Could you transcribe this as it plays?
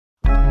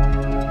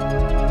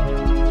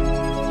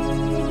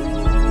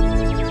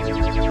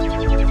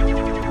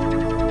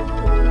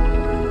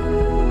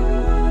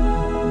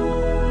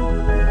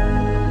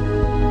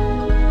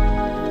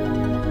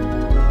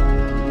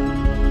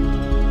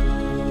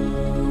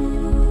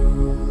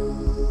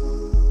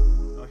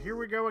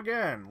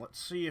again. Let's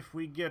see if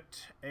we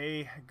get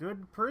a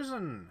good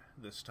prison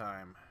this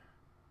time.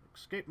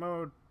 Escape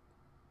mode.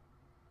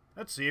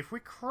 Let's see if we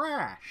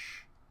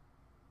crash.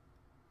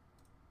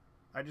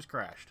 I just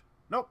crashed.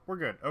 Nope, we're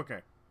good.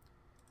 Okay.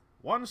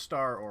 1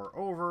 star or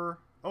over.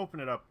 Open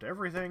it up to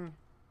everything.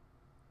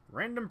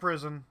 Random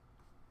prison.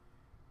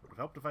 Would have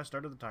helped if I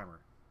started the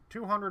timer.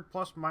 200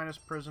 plus minus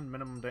prison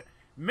minimum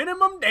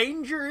minimum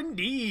danger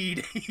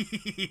indeed.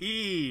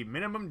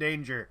 Minimum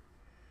danger.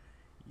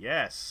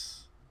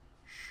 Yes.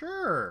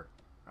 Sure.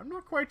 I'm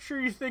not quite sure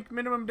you think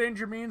minimum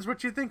danger means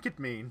what you think it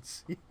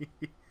means.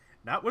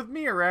 Not with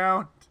me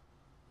around.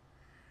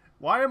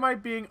 Why am I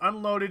being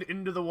unloaded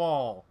into the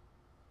wall?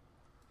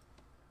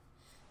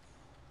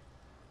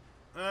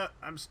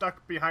 I'm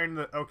stuck behind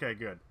the... Okay,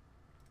 good.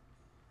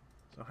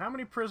 So how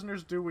many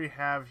prisoners do we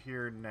have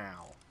here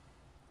now?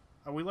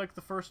 Are we like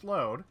the first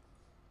load?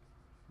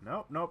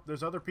 Nope, nope,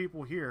 there's other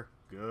people here.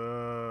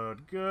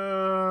 Good,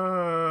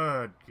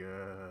 good,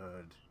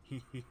 good.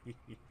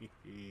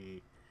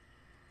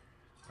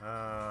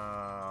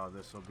 Oh,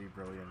 this will be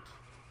brilliant.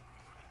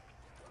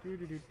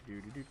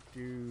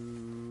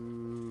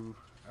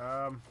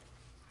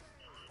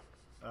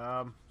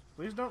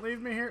 Please don't leave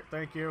me here.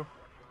 Thank you.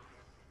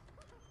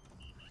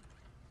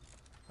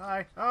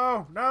 Hi.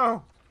 Oh,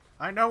 no!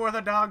 I know where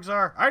the dogs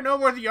are. I know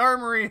where the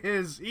armory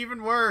is.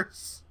 Even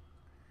worse.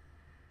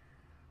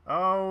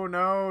 Oh,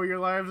 no. Your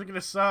lives are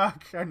gonna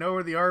suck. I know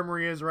where the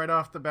armory is right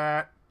off the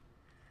bat.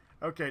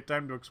 Okay,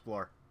 time to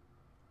explore.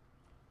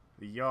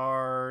 The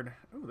yard.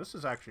 Ooh, this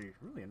is actually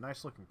really a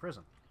nice-looking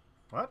prison.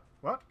 What?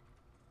 What?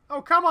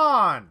 Oh, come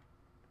on!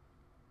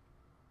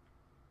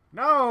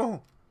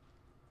 No!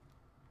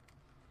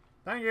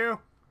 Thank you.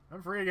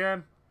 I'm free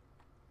again.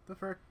 The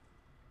frick?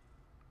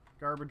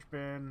 Garbage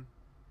bin.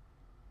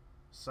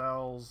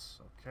 Cells.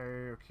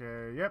 Okay,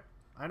 okay. Yep.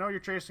 I know you're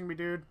chasing me,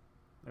 dude.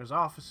 There's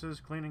offices,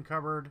 cleaning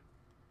cupboard.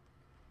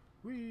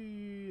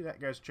 Whee!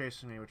 That guy's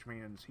chasing me, which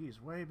means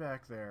he's way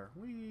back there.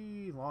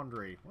 Whee!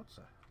 Laundry. What's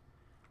a...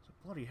 It's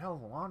a bloody hell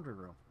of a laundry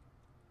room.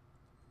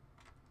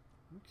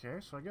 Okay,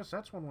 so I guess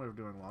that's one way of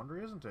doing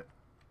laundry, isn't it?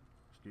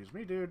 Excuse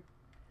me, dude.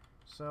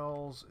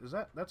 Cells. Is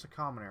that... That's a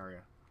common area.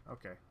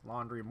 Okay.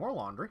 Laundry. More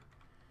laundry.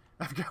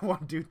 I've got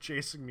one dude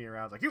chasing me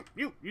around. Like, you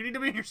need to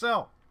be in your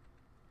cell.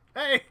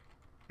 Hey!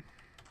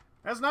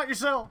 That's not your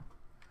cell.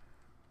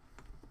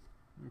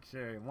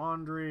 Okay,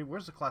 laundry.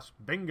 Where's the class?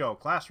 Bingo,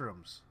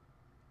 classrooms.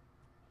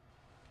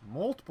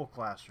 Multiple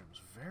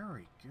classrooms.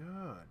 Very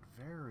good.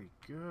 Very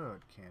good.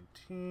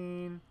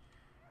 Canteen.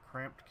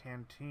 Cramped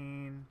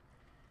canteen.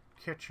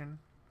 Kitchen.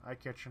 Hi,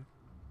 kitchen.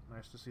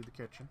 Nice to see the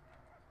kitchen.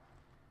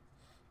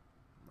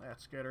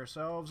 Let's get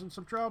ourselves in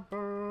some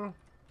trouble.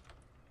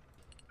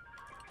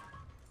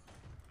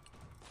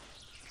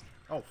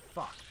 Oh,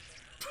 fuck.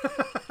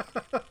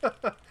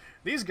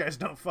 These guys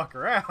don't fuck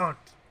around.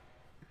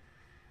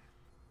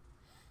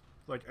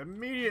 Like,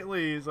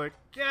 immediately, he's like,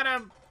 get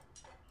him!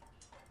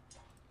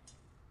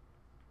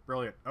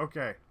 Brilliant.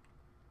 Okay.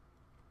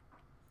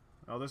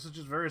 Oh, this is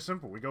just very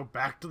simple. We go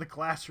back to the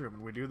classroom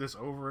and we do this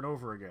over and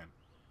over again.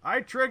 I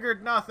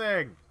triggered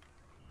nothing!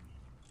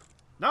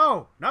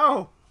 No!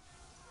 No!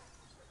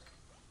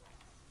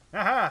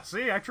 Haha!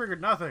 See? I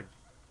triggered nothing.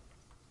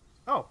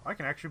 Oh, I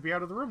can actually be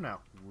out of the room now.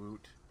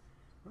 Woot.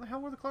 Where the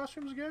hell were the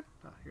classrooms again?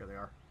 Ah, here they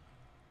are.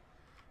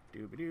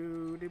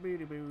 Doo-ba-doo,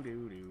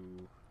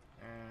 doo-ba-doo-boo-doo-doo.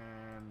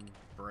 And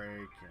break,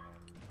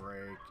 and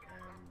break,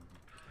 and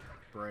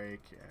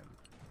break, and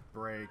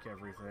break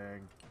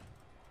everything.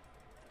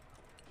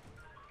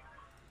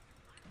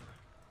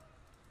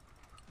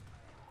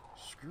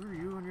 Screw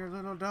you and your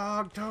little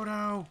dog,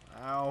 Toto!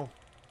 Ow.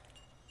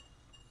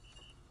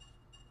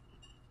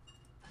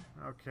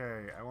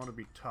 Okay, I want to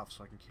be tough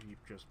so I can keep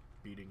just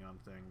beating on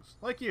things.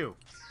 Like you!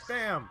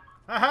 Bam!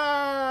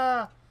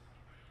 Ha-ha!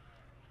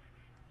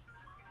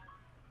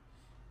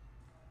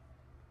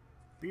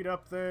 Beat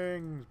up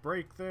things,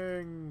 break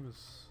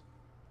things.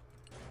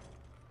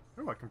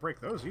 Oh, I can break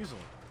those easily.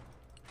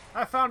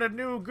 I found a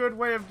new good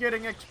way of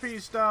getting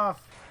XP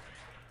stuff.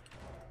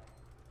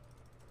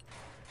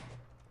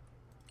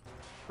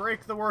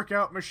 Break the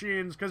workout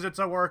machines, because it's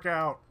a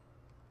workout.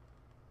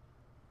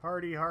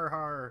 Hardy har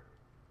har.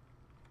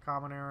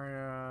 Common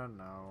area.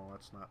 No,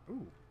 that's not.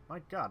 Ooh, my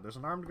god, there's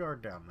an armed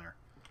guard down there.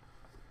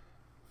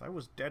 If I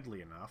was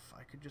deadly enough,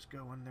 I could just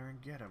go in there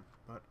and get him.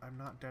 But I'm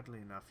not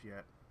deadly enough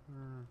yet.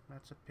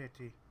 That's a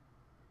pity.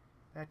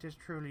 That is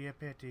truly a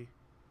pity.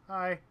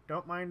 Hi,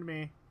 don't mind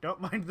me.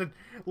 Don't mind the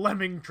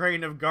lemming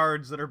train of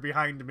guards that are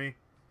behind me.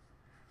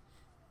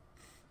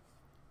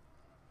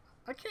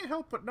 I can't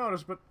help but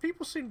notice, but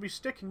people seem to be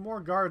sticking more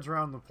guards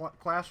around the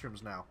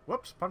classrooms now.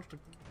 Whoops,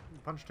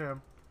 punched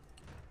him.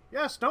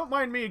 Yes, don't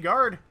mind me,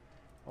 guard.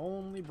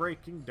 Only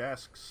breaking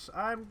desks.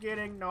 I'm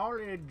getting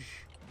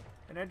knowledge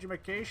and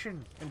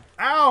education. And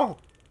ow!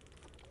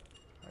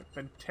 I've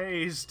been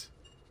tased.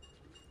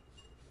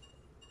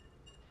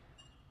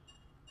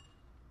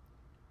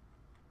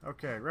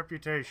 Okay,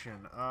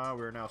 reputation.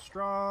 We're now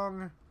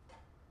strong.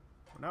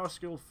 We're now a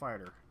skilled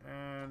fighter.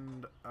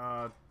 And,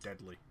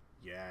 deadly.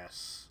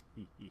 Yes.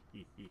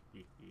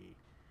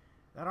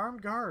 That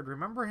armed guard,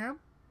 remember him?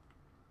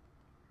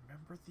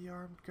 Remember the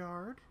armed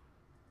guard?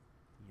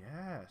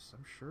 Yes,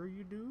 I'm sure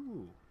you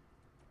do.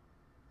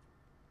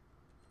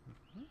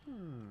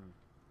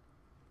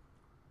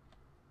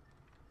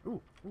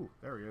 Ooh,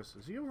 there he is.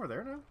 Is he over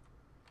there now?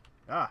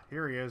 Ah,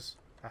 here he is.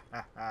 Ha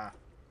ha ha.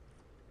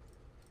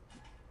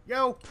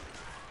 Yo!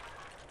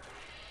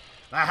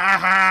 Ha ha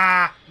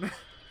ha!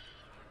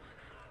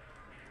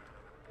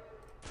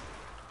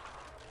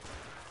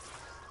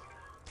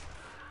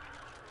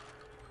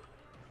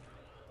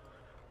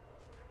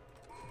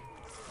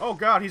 Oh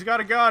god, he's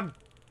got a gun!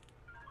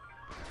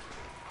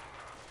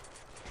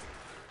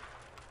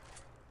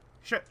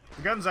 Shit,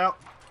 the gun's out.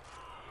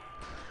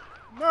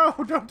 No,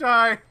 don't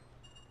die!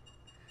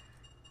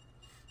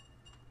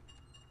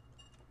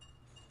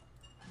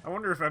 I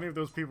wonder if any of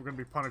those people can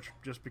be punished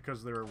just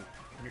because they're...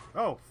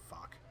 Oh,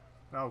 fuck.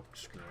 Oh,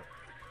 screw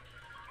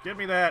it. Give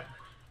me that.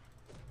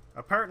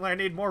 Apparently I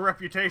need more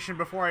reputation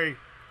before I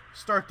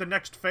start the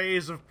next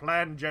phase of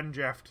Plan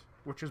Genjeft,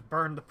 which is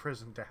burn the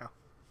prison down.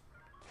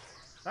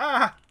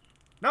 Ah!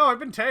 No, I've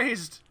been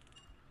tased!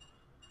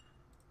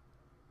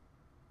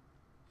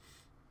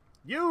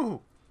 You!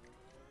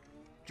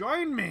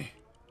 Join me!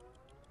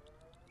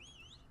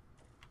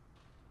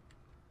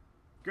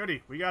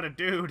 Goody, we got a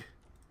dude.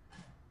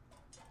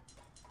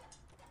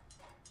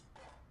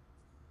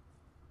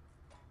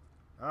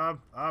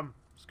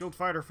 Skilled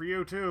fighter for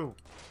you, too.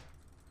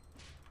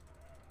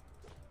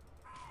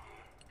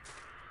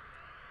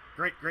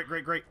 Great, great,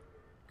 great, great.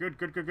 Good,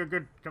 good, good, good,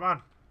 good. Come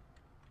on.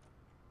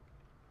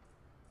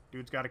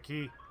 Dude's got a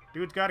key.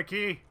 Dude's got a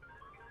key!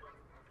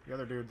 The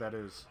other dude, that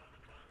is.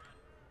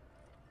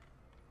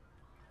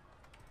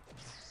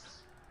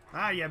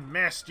 Ah, you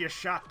missed. You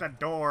shot the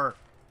door.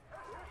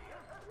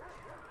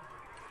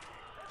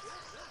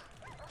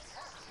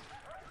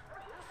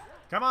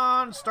 Come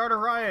on, start a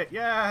riot.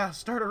 Yeah,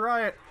 start a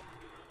riot.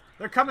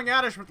 They're coming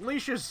at us with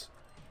leashes.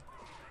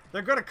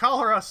 They're gonna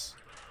collar us.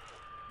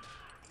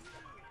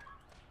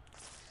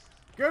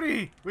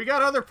 Goody! We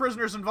got other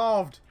prisoners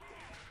involved.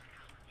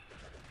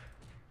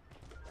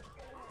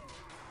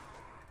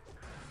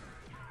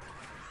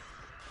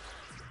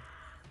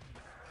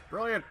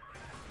 Brilliant.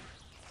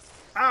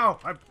 Ow!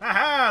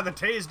 Aha! The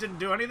tase didn't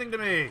do anything to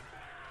me.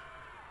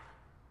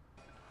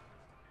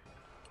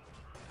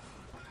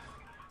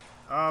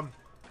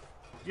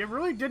 You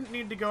really didn't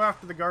need to go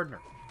after the gardener.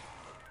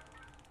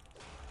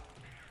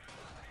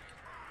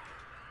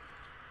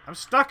 I'm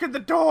stuck in the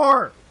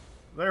door!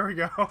 There we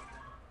go.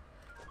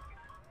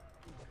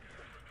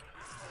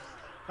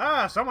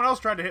 Ah, someone else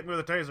tried to hit me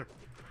with a taser.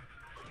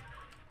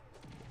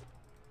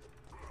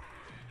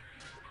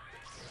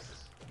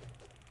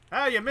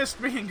 Ah, you missed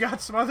me and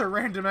got some other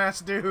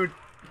random-ass dude.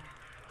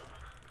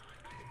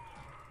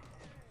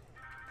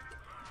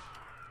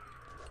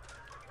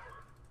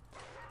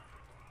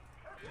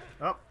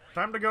 Oh,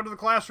 time to go to the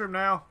classroom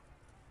now.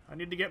 I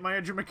need to get my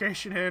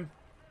edumacation in.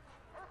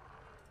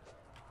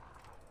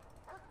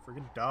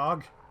 Friggin'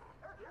 dog.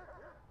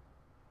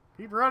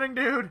 Keep running,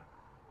 dude.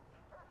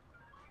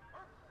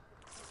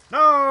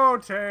 No,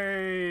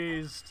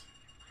 tased.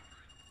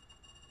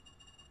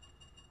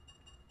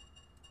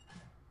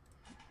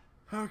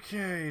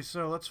 Okay,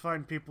 so let's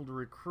find people to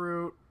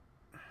recruit.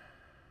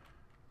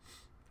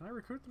 Can I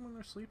recruit them when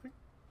they're sleeping?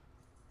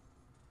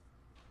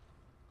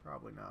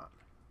 Probably not.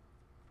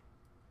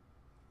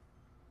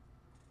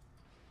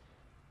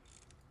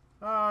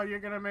 Oh, you're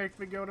gonna make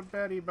me go to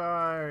Betty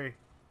Bye.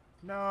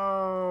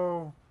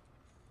 No.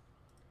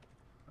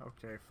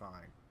 Okay,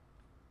 fine.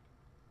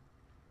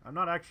 I'm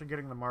not actually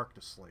getting the mark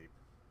to sleep.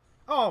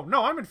 Oh,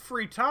 no, I'm in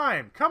free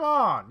time. Come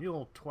on, you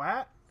little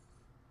twat.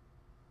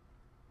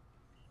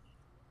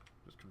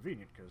 It's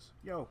convenient, because...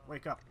 Yo,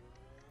 wake up.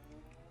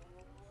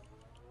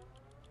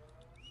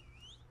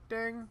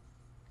 Ding.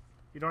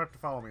 You don't have to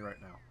follow me right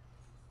now.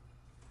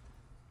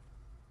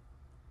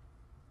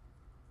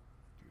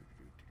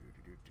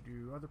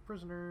 Other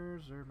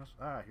prisoners. There must...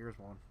 Ah, here's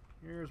one.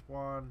 Here's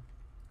one.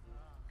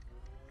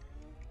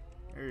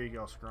 There you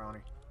go, scrawny.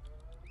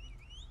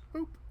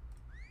 Boop.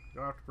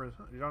 You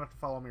don't have to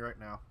follow me right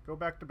now. Go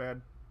back to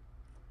bed.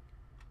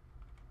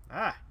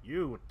 Ah,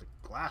 you with the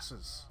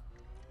glasses.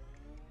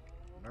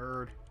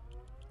 Nerd.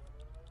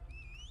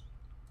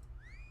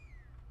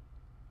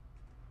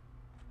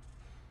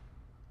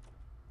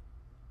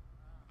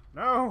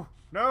 No!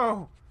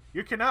 No!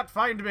 You cannot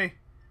find me!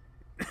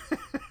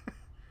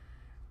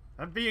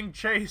 I'm being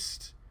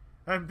chased.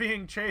 I'm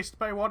being chased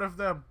by one of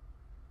them.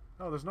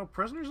 Oh, there's no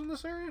prisoners in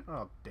this area?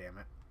 Oh, damn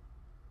it.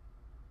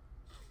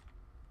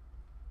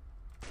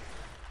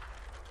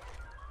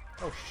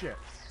 Oh, shit.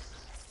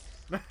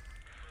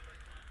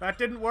 That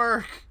didn't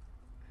work.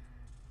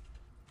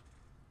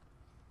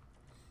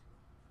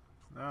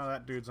 No,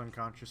 that dude's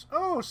unconscious.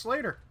 Oh,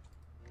 Slater.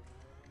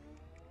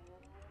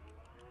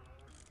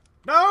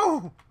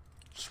 No!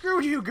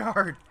 Screw you,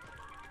 guard.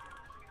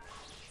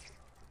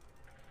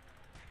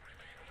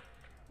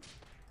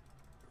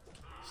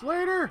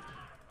 Slater!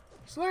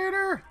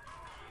 Slater!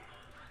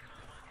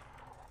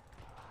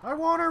 I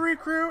want to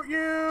recruit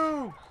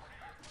you!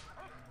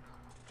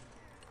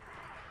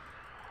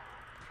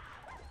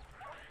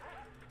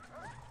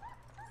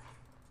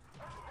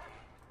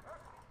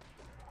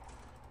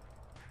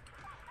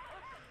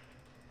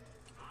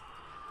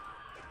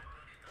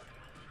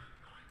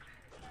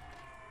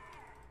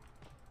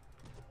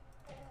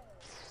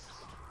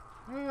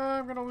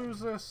 gonna lose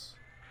this.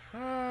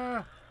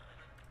 Ah.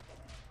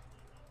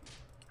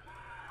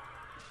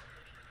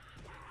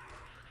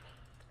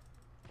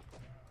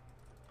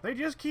 They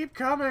just keep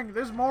coming.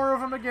 There's more of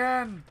them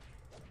again.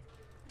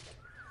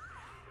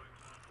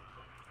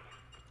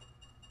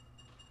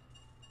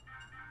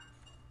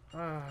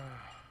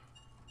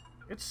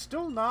 It's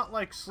still not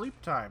like sleep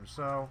time,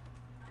 so...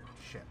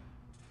 Shit.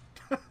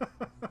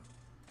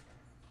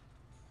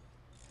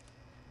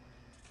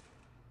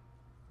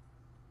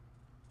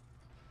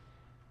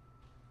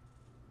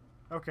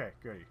 Okay,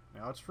 goody.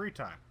 Now it's free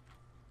time.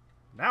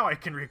 Now I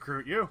can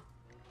recruit you.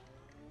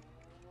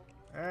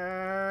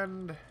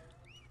 And...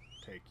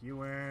 take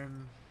you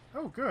in.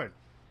 Oh, good.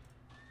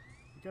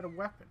 You got a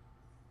weapon.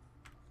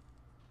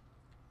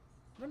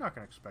 They're not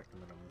going to expect the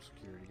minimum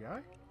security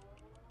guy.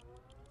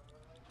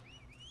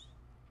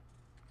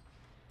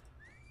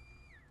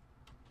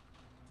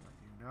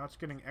 Now it's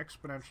getting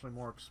exponentially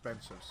more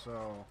expensive,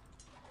 so...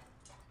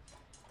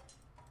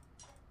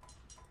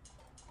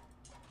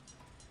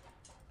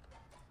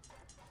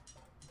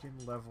 begin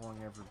leveling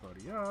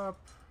everybody up.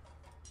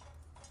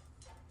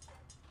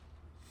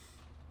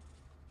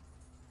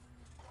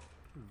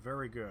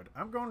 Very good.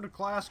 I'm going to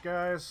class,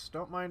 guys.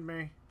 Don't mind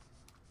me.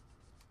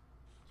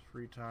 It's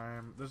free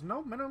time. There's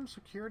no minimum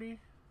security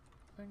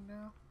thing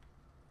now.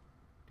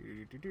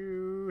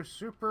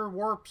 Super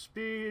warp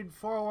speed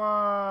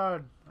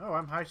forward. Oh,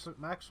 I'm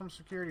maximum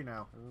security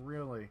now.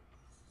 Really?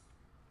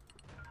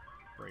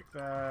 Break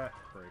that.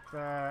 Break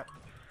that.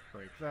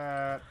 Break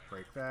that.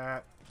 Break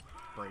that.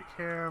 Break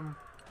him.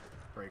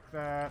 Break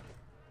that.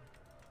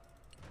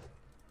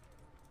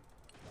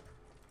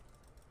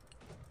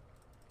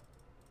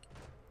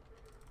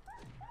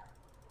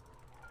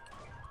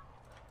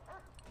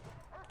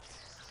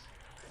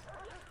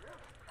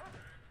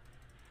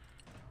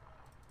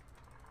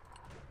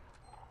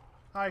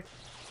 Hi.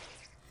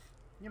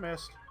 You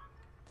missed.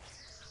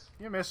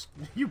 You missed.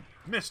 You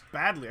missed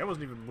badly. I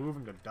wasn't even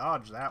moving to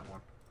dodge that one.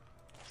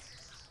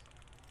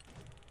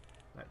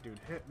 That dude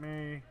hit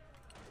me.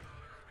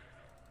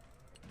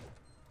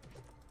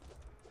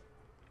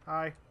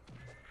 Hi.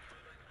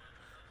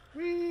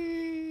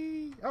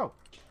 Whee! Oh.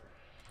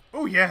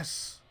 Oh,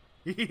 yes!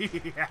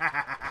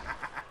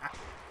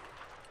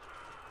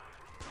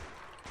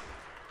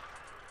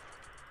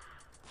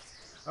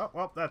 Oh,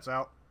 well, that's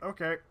out.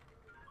 Okay.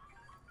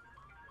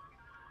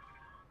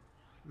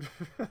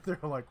 They're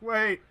like,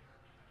 wait.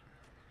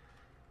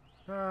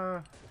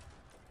 So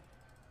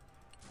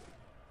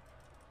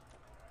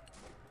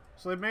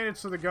they made it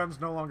so the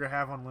guns no longer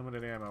have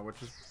unlimited ammo,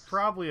 which is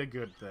probably a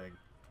good thing.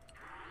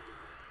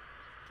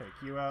 Take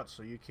you out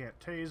so you can't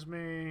tase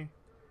me.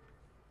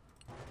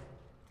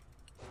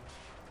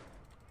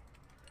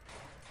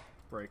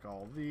 Break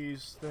all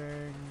these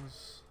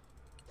things.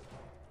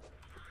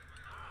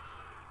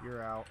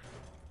 You're out.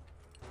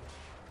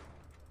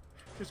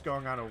 Just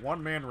going on a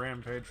one-man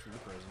rampage through the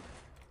prison.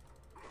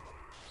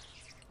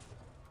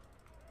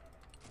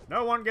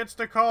 No one gets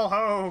to call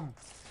home!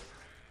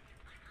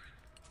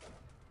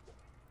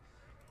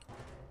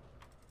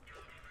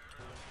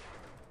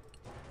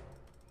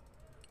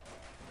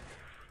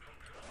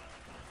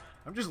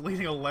 I'm just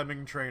leading a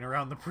lemming train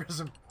around the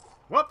prison.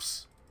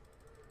 Whoops!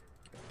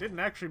 Didn't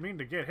actually mean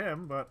to get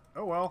him, but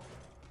oh well.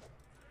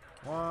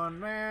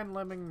 One-man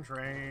lemming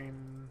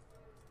train.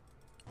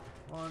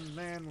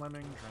 One-man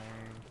lemming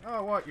train.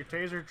 Oh, what? Your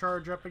taser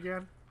charge up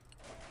again?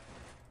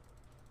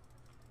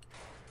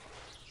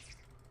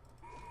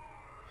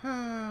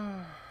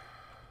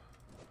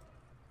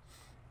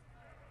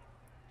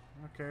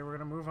 Okay, we're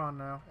gonna move on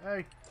now.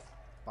 Hey!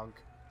 Bunk.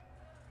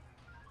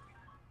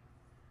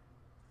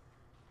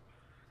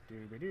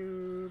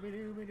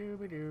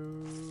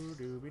 Dooby-doo-be-doo-be-doo-be-doo.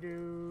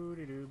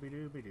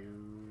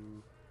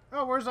 Dooby-doo-be-doo-be-doo-be-doo.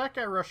 Oh, where's that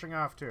guy rushing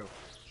off to?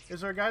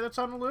 Is there a guy that's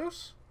on the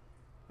loose?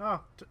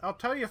 Oh, I'll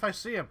tell you if I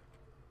see him.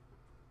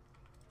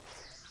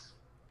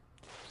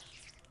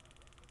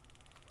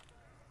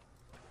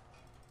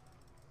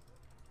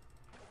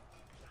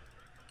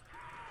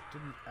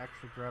 Didn't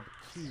actually grab a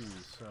key,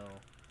 so...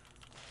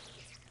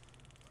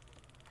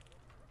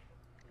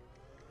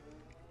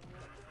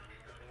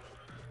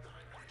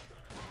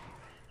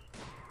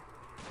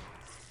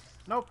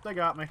 Nope, they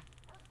got me.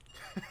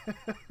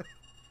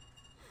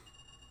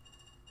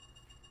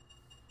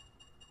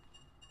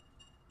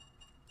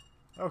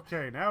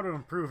 Okay, now to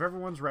improve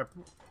everyone's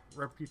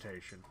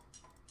reputation.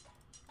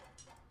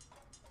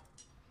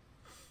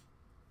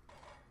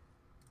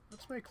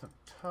 Let's make them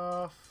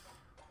tough.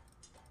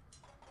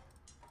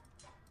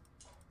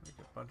 Make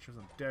a bunch of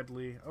them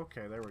deadly.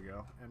 Okay, there we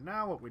go. And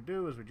now what we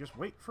do is we just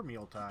wait for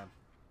mealtime.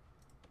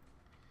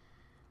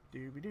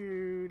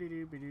 Dooby-doo,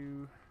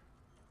 doo-doo-be-doo.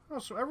 Oh,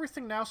 so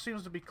everything now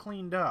seems to be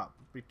cleaned up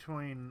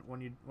between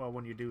when you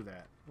do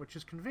that, which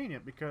is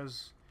convenient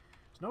because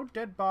there's no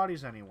dead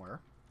bodies anywhere.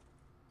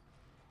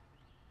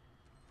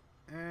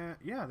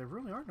 Yeah, there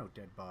really are no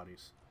dead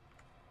bodies.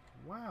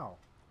 Wow.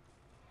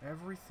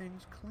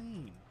 Everything's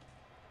clean.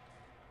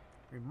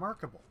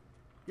 Remarkable.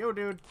 Yo,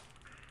 dude.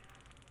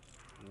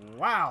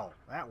 Wow,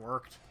 that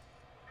worked.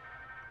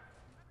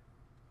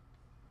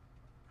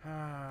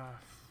 So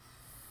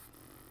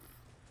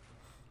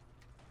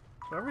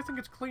everything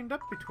gets cleaned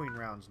up between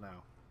rounds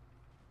now.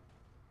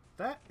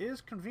 That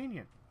is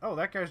convenient. Oh,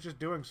 that guy's just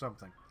doing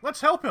something.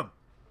 Let's help him!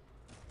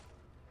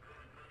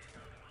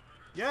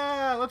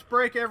 Yeah, let's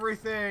break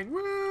everything!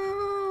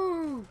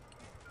 Woo!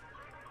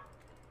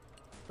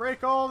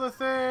 Break all the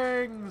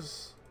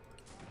things!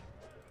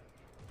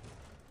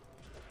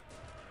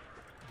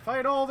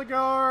 Fight all the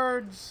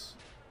guards!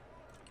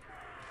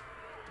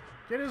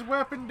 Get his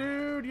weapon,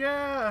 dude!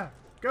 Yeah!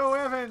 Go,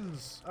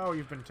 Evans! Oh,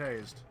 you've been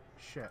tased.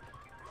 Shit.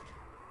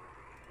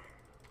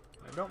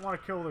 I don't want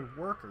to kill the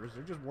workers.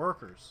 They're just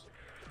workers.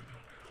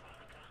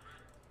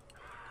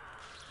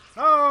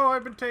 Oh,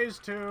 I've been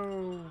tased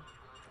too!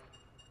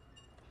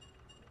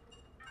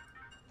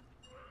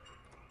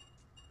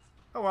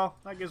 Oh well,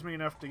 that gives me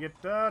enough to get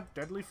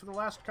deadly for the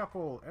last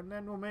couple, and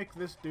then we'll make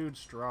this dude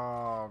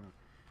strong.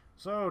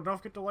 So, don't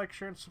forget to like,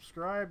 share, and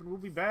subscribe, and we'll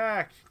be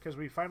back, because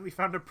we finally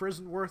found a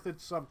prison worth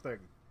it something.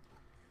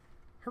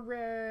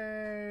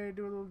 Hooray!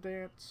 Do a little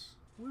dance.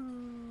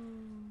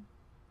 Woo!